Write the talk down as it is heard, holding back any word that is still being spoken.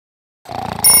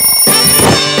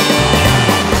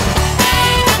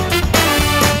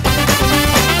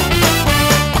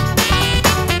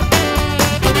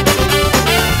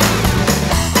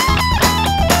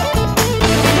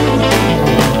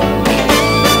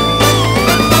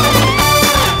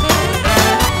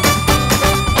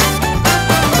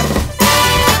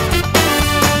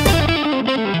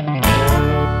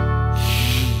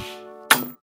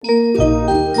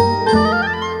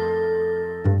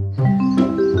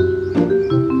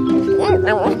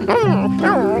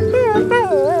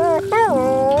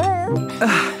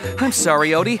I'm sorry,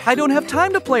 Odie. I don't have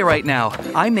time to play right now.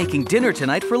 I'm making dinner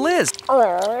tonight for Liz.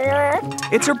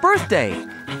 It's her birthday.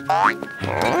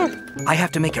 I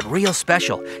have to make it real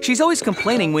special. She's always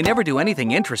complaining we never do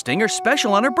anything interesting or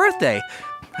special on her birthday.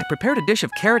 I prepared a dish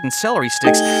of carrot and celery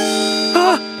sticks.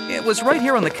 It was right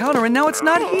here on the counter and now it's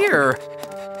not here.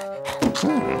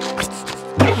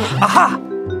 Aha!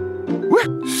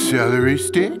 Celery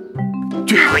stick?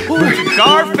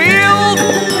 Garfield!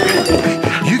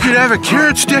 You could have a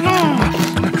carrot stick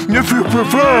if you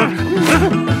prefer.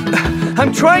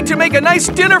 I'm trying to make a nice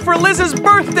dinner for Liz's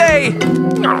birthday!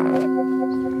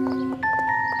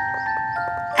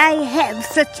 I have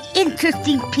such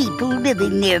interesting people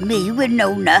living near me,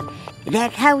 Winona.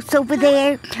 That house over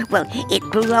there, well, it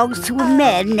belongs to a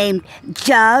man named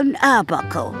John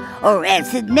Arbuckle, or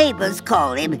as his neighbors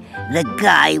call him, the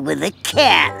guy with a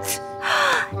cat.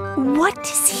 What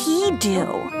does he do?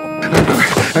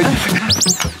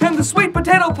 And the sweet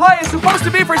potato pie is supposed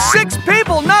to be for 6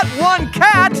 people, not 1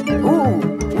 cat! Ooh,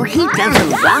 well, he does a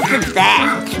lot of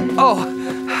that. Oh,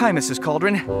 hi, Mrs.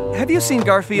 Cauldron. Have you seen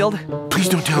Garfield? Please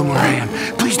don't tell him where I am.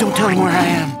 Please don't tell him where I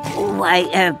am. Why,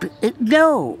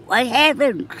 no, I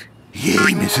haven't.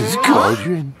 Yay, Mrs.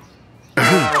 Cauldron.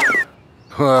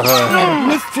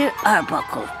 Mr.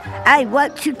 Arbuckle, I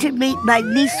want you to meet my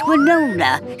niece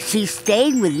Winona. She's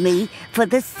staying with me for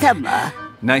the summer.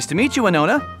 Nice to meet you,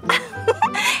 Winona.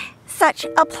 Such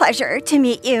a pleasure to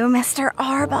meet you, Mr.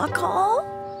 Arbuckle.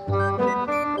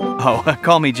 Oh,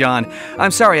 call me John.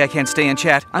 I'm sorry I can't stay and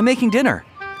chat. I'm making dinner.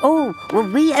 Oh, well,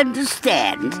 we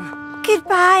understand.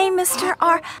 Goodbye, Mr.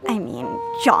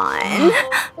 John.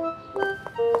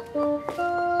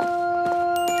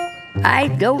 I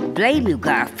don't blame you,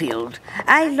 Garfield.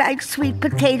 I like sweet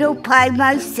potato pie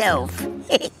myself.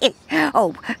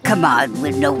 Oh, come on,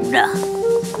 Winona.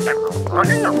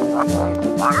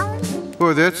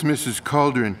 Oh, that's Mrs.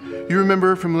 Cauldron. You remember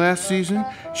her from last season?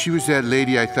 She was that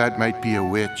lady I thought might be a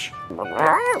witch.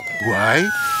 Why?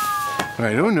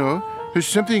 I don't know. There's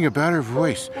something about her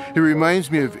voice. It reminds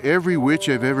me of every witch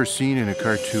I've ever seen in a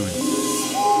cartoon.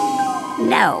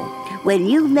 Now, when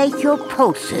you make your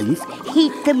potions,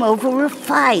 heat them over a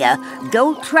fire.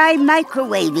 Don't try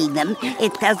microwaving them.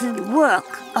 It doesn't work.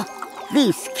 Oh,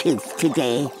 these kids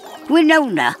today.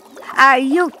 Winona, are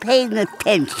you paying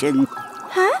attention?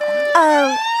 Huh?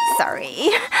 Oh,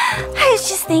 sorry. I was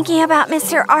just thinking about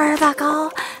Mr.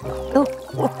 Arbuckle. Oh,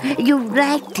 you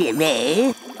liked him,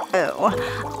 eh? Oh,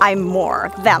 I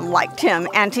more than liked him,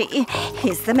 Auntie.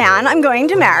 He's the man I'm going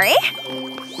to marry.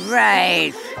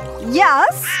 Right.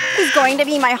 Yes, he's going to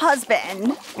be my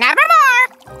husband. Nevermore!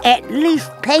 At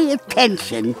least pay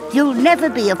attention. You'll never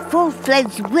be a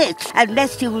full-fledged witch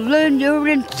unless you learn your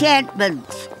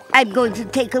enchantments. I'm going to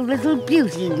take a little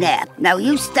beauty nap. Now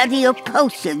you study your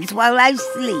potions while I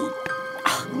sleep.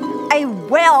 I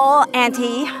will,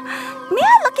 Auntie. May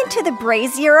I look into the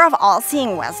brazier of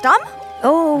all-seeing wisdom?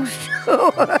 Oh,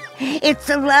 sure. It's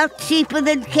a lot cheaper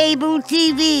than cable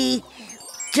TV.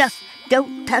 Just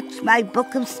don't touch my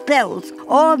book of spells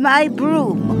or my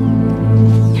broom.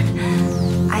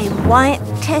 I want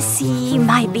to see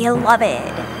my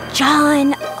beloved,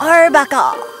 John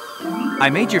Arbuckle. I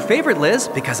made your favorite, Liz,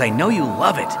 because I know you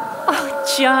love it.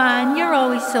 Oh, John, you're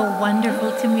always so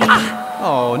wonderful to me.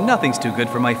 Oh, nothing's too good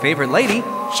for my favorite lady.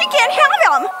 She can't have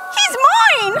him. He's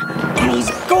mine. And he's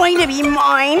going to be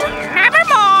mine.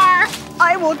 Nevermore.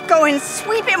 I will go and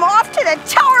sweep him off to the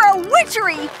Tower of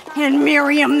Witchery and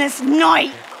marry him this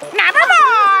night.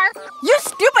 Nevermore. You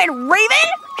stupid raven.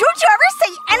 Don't you ever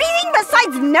say anything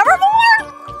besides nevermore?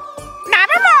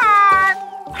 Nevermore.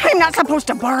 I'm not supposed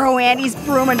to borrow Annie's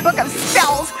broom and book of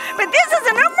spells, but this is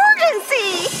an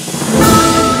emergency.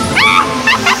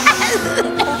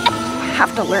 I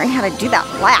have to learn how to do that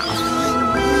laugh.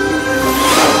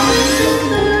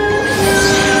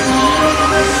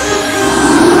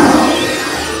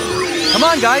 Come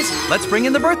on, guys. Let's bring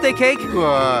in the birthday cake. Who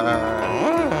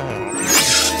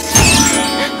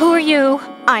are you?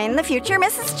 I'm the future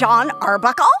Mrs. John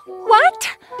Arbuckle.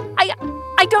 What? I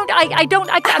don't.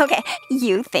 Okay,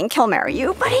 you think he'll marry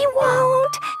you, but he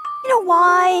won't. You know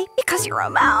why? Because you're a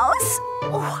mouse.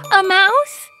 A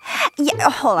mouse? Yeah,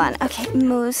 hold on. Okay,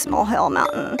 Moose, Molehill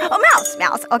Mountain. Oh,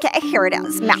 mouse. Okay, here it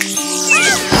is, mouse.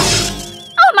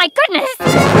 Oh my goodness!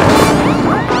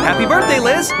 Happy birthday,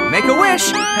 Liz. Make a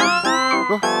wish.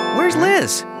 Where's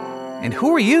Liz? And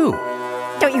who are you?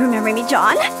 Don't you remember me,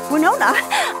 John? Winona.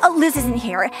 Liz isn't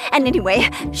here. And anyway,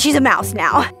 she's a mouse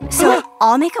now. So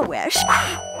I'll make a wish.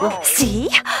 See?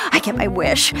 I get my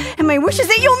wish. And my wish is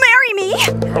that you'll marry me.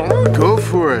 Go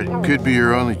for it. Could be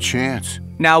your only chance.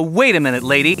 Now, wait a minute,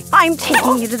 lady. I'm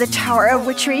taking you to the Tower of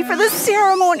Witchery for the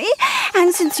ceremony.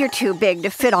 And since you're too big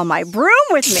to fit on my broom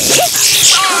with me...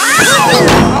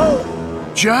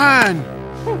 John!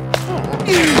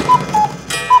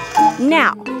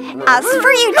 Now, as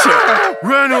for you two...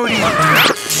 Run, Odie!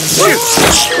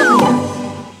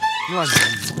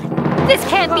 This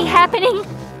can't be happening.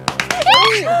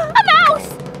 A mouse!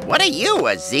 What are you,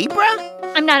 a zebra?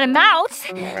 I'm not a mouse.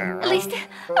 At least,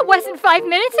 I wasn't 5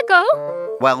 minutes ago.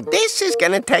 Well, this is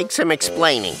gonna take some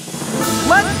explaining.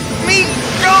 Let me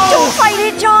go! Don't fight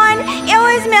it, John. It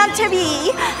was meant to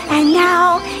be. And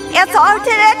now, it's off to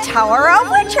the Tower of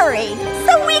Witchery.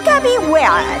 So we can be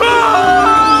wed.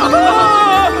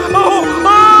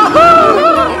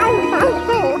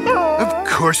 Of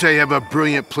course I have a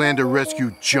brilliant plan to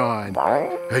rescue John.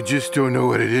 I just don't know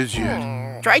what it is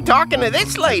yet. Try talking to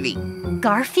this lady.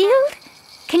 Garfield?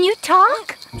 Can you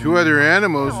talk? To other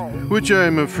animals, which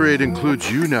I'm afraid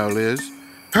includes you now, Liz.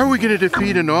 How are we going to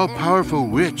defeat an all-powerful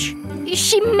witch?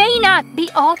 She may not be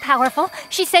all-powerful.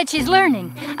 She said she's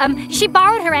learning. She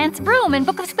borrowed her aunt's broom and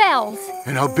book of spells.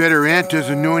 And I'll bet her aunt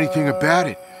doesn't know anything about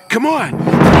it. Come on!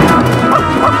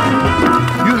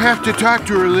 You have to talk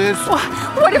to her, Liz.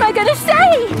 What am I going to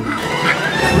say?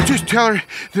 Well, just tell her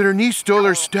that her niece stole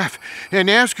her stuff and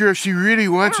ask her if she really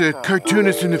wants a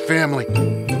cartoonist in the family.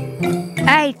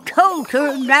 I told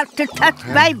her not to touch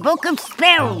my book of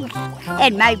spells,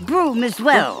 and my broom as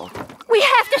well. We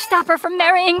have to stop her from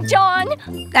marrying John.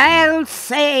 I'll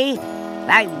say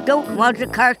I don't want a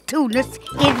cartoonist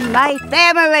in my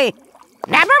family.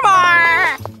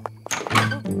 Nevermore!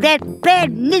 That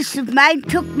bad niece of mine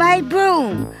took my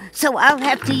broom, so I'll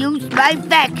have to use my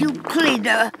vacuum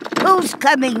cleaner. Who's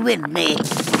coming with me?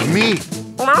 Me.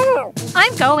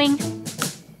 I'm going.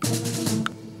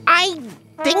 I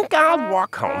think I'll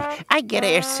walk home. I get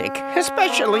airsick,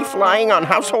 especially flying on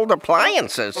household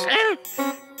appliances.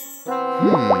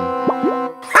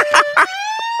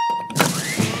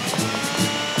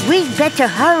 We'd better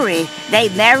hurry. They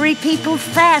marry people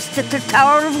fast at the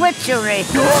Tower of Witchery.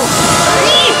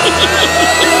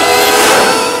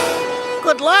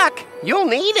 Good luck. You'll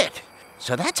need it.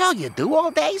 So that's all you do all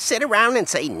day? Sit around and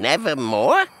say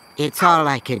nevermore? It's all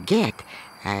I could get.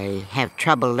 I have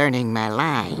trouble learning my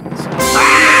lines.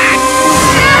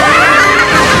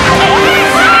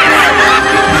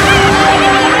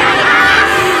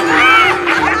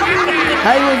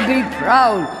 I would be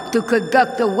proud to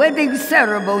conduct a wedding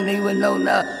ceremony,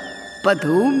 Winona. But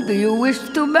whom do you wish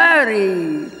to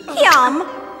marry? Yum.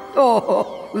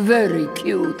 Oh, very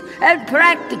cute and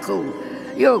practical.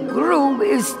 Your groom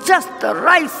is just the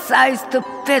right size to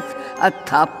fit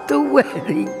atop the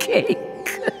wedding cake.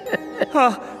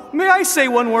 May I say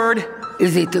one word?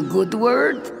 Is it a good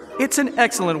word? It's an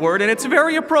excellent word, and it's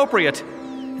very appropriate.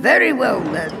 Very well,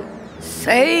 then.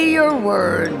 Say your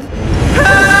word.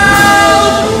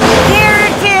 Here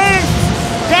it is!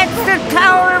 That's the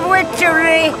Tower of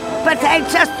Witchery. But I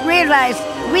just realized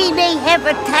we may have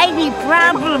a tiny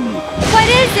problem. What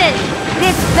is it?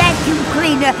 This vacuum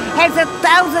cleaner has a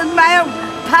 1,000-mile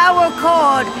power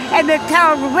cord, and the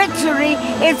Tower of Witchery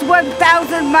is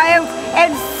 1,000 miles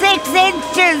and 6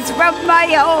 inches from my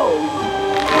home.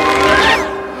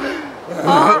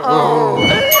 Uh-oh.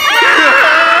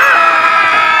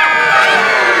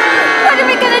 What are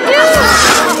we gonna do?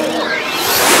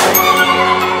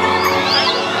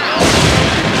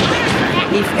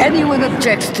 If anyone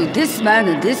objects to this man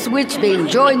and this witch being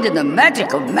joined in a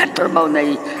magic of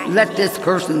matrimony, let this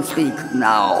person speak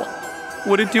now.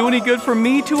 Would it do any good for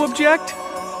me to object?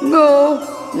 No.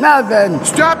 Now then.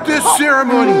 Stop this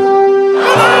ceremony!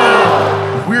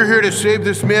 We're here to save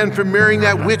this man from marrying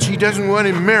that witch he doesn't want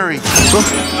to marry.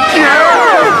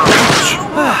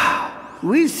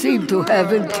 We seem to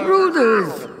have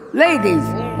intruders. Ladies,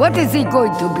 what is he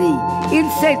going to be?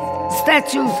 Insects,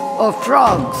 statues, or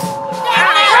frogs?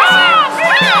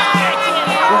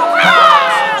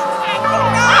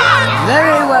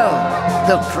 Very well.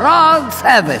 The frogs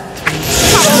have it.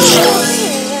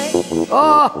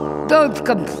 Oh, don't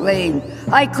complain.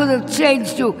 I could have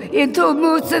changed you into a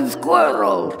moose and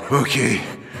squirrel. Okay,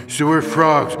 so we're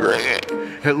frogs.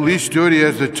 At least Odie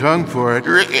has the tongue for it.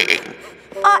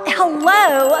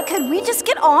 Hello? Could we just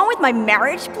get on with my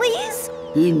marriage, please?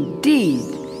 Indeed.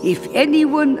 If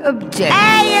anyone objects...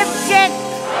 I object!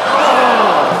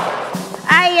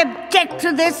 I object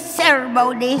to this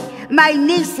ceremony. My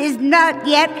niece is not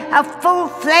yet a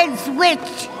full-fledged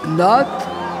witch. Not?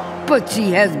 but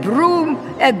she has broom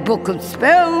and book of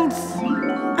spells.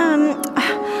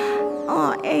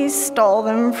 I stole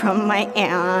them from my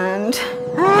aunt.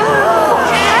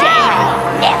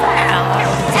 Never!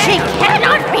 She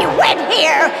cannot be wed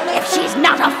here if she's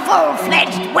not a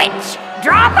full-fledged witch.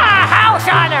 Drop a house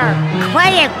on her!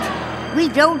 Quiet! We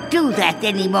don't do that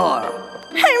anymore.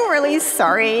 I'm really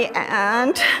sorry,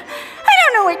 Aunt. I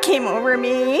don't know what came over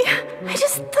me. I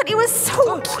just thought he was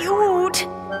so cute.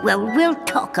 Well, we'll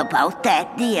talk about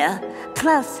that, dear.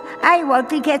 Plus, I want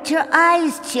to get your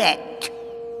eyes checked.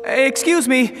 Excuse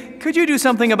me, could you do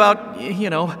something about,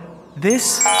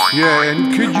 this? Yeah,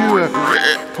 and could you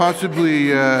possibly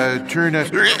turn us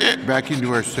back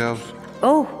into ourselves?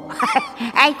 Oh,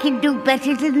 I can do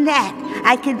better than that.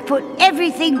 I can put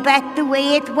everything back the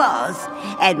way it was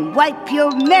and wipe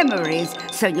your memories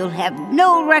so you'll have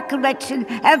no recollection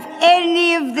of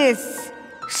any of this.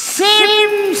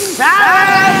 Simsalabim!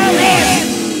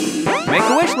 Make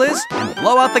a wish, Liz, and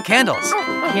blow out the candles.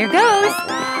 Here goes.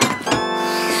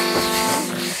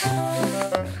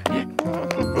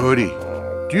 Odie,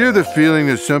 do you have the feeling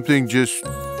that something just,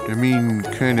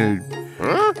 kind of...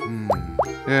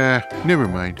 never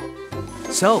mind.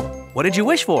 So, what did you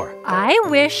wish for? I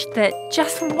wish that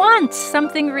just once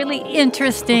something really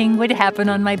interesting would happen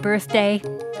on my birthday.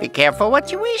 Be careful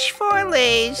what you wish for,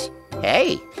 Liz.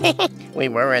 Hey, we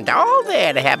weren't all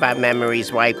there to have our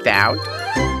memories wiped out.